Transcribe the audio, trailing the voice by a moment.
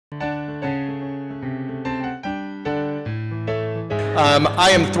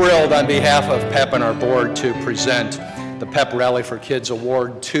I am thrilled on behalf of PEP and our board to present the PEP Rally for Kids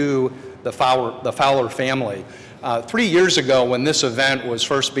Award to the Fowler family. 3 years ago, when this event was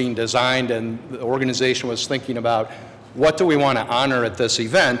first being designed and the organization was thinking about what do we want to honor at this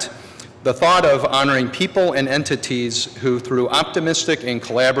event, the thought of honoring people and entities who, through optimistic and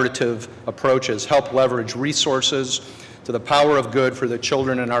collaborative approaches, help leverage resources to the power of good for the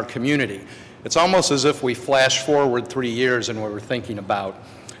children in our community. It's almost as if we flash forward 3 years and we were thinking about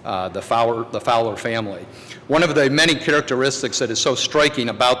the Fowler family. One of the many characteristics that is so striking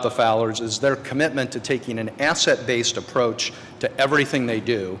about the Fowlers is their commitment to taking an asset-based approach to everything they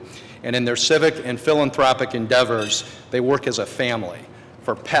do. And in their civic and philanthropic endeavors, they work as a family.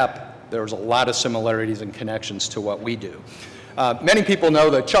 For PEP, there's a lot of similarities and connections to what we do. Many people know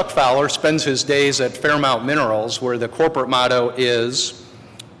that Chuck Fowler spends his days at Fairmount Minerals, where the corporate motto is,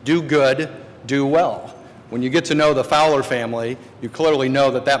 do good, do well. When you get to know the Fowler family, you clearly know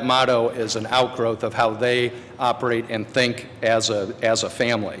that that motto is an outgrowth of how they operate and think as a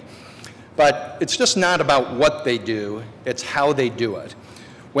family. But it's just not about what they do, it's how they do it.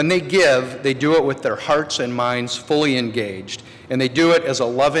 When they give, they do it with their hearts and minds fully engaged, and they do it as a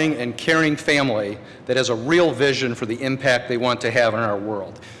loving and caring family that has a real vision for the impact they want to have in our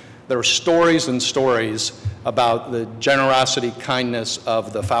world. There are stories and stories about the generosity, kindness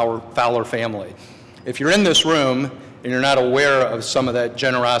of the Fowler family. If you're in this room and you're not aware of some of that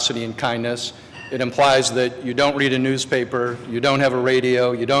generosity and kindness, it implies that you don't read a newspaper, you don't have a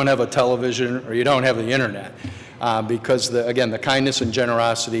radio, you don't have a television, or you don't have the internet. Because, again, the kindness and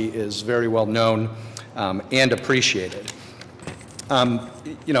generosity is very well known and appreciated.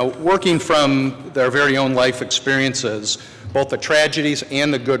 Working from their very own life experiences, both the tragedies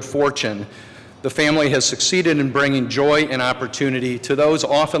and the good fortune, the family has succeeded in bringing joy and opportunity to those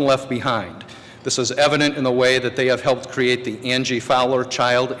often left behind. This is evident in the way that they have helped create the Angie Fowler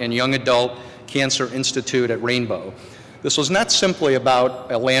Child and Young Adult Cancer Institute at Rainbow. This was not simply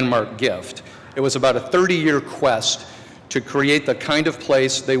about a landmark gift. It was about a 30-year quest to create the kind of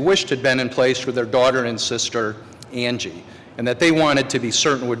place they wished had been in place for their daughter and sister, Angie, and that they wanted to be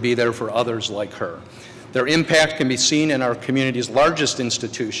certain would be there for others like her. Their impact can be seen in our community's largest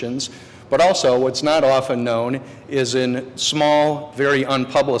institutions, but also what's not often known is in small, very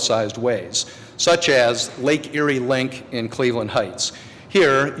unpublicized ways, such as Lake Erie Link in Cleveland Heights.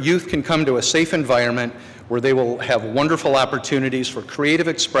 Here, youth can come to a safe environment where they will have wonderful opportunities for creative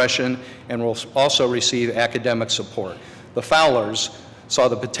expression and will also receive academic support. The Fowlers saw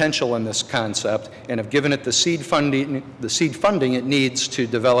the potential in this concept and have given it the seed funding it needs to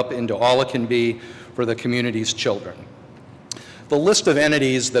develop into all it can be for the community's children. The list of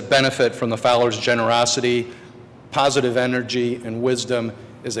entities that benefit from the Fowlers' generosity, positive energy, and wisdom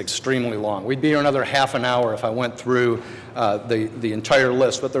is extremely long. We'd be here another half an hour if I went through the entire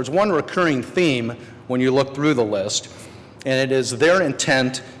list, but there's one recurring theme when you look through the list, and it is their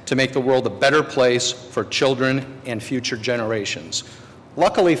intent to make the world a better place for children and future generations.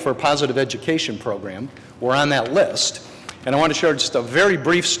 Luckily for Positive Education Program, we're on that list, and I want to share just a very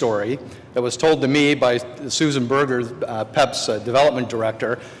brief story that was told to me by Susan Berger, PEP's development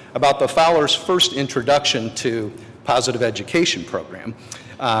director, about the Fowlers' first introduction to Positive Education Program.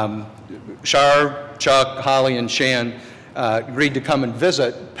 Char, Chuck, Holley, and Chann agreed to come and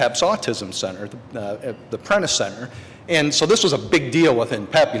visit PEP's Autism Center, the Prentice Center. And so this was a big deal within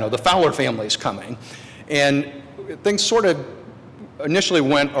PEP, the Fowler family's coming. And things sort of initially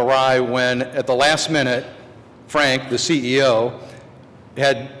went awry when, at the last minute, Frank, the CEO,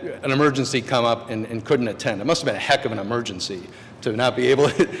 had an emergency come up and couldn't attend. It must have been a heck of an emergency to not be able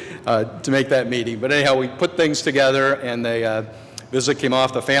to make that meeting. But anyhow, we put things together, and the visit came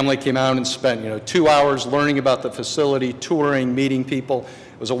off. The family came out and spent 2 hours learning about the facility, touring, meeting people.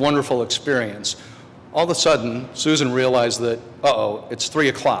 It was a wonderful experience. All of a sudden, Susan realized that, uh-oh, it's 3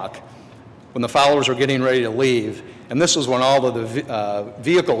 o'clock, when the Fowlers are getting ready to leave. And this is when all of the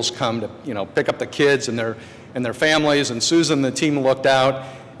vehicles come to pick up the kids and their families. And Susan and the team looked out,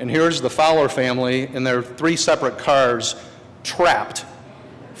 and here's the Fowler family in their 3 separate cars, trapped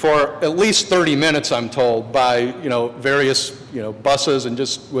for at least 30 minutes, I'm told, by various buses and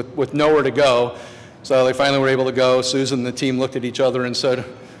just with nowhere to go. So they finally were able to go. Susan and the team looked at each other and said,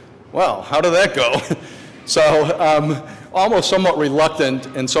 well, how did that go? So almost somewhat reluctant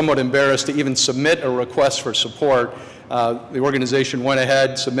and somewhat embarrassed to even submit a request for support, the organization went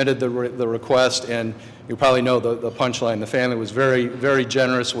ahead, submitted the request, and you probably know the punchline. The family was very, very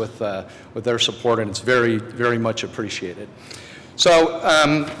generous with their support, and it's very, very much appreciated. So,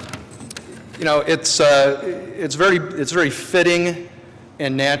 it's very fitting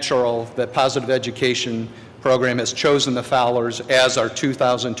and natural that Positive Education program has chosen the Fowlers as our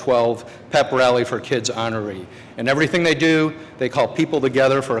 2012 PEP Rally for Kids honoree. And everything they do, they call people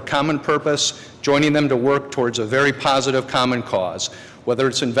together for a common purpose, joining them to work towards a very positive common cause. Whether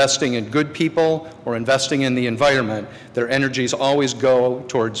it's investing in good people or investing in the environment, their energies always go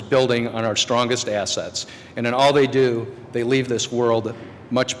towards building on our strongest assets. And in all they do, they leave this world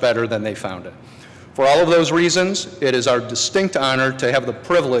much better than they found it. For all of those reasons, it is our distinct honor to have the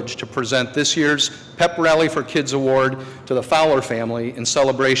privilege to present this year's PEP Rally for Kids Award to the Fowler family in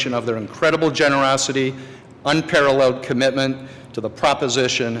celebration of their incredible generosity, unparalleled commitment to the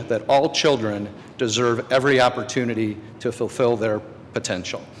proposition that all children deserve every opportunity to fulfill their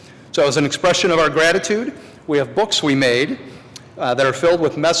potential. So as an expression of our gratitude, we have books we made that are filled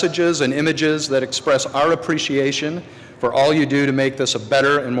with messages and images that express our appreciation for all you do to make this a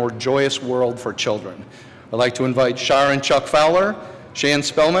better and more joyous world for children. I'd like to invite Char and Chuck Fowler, Chann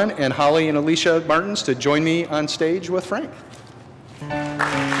Spellman, and Holley and Alicia Martens to join me on stage with Frank.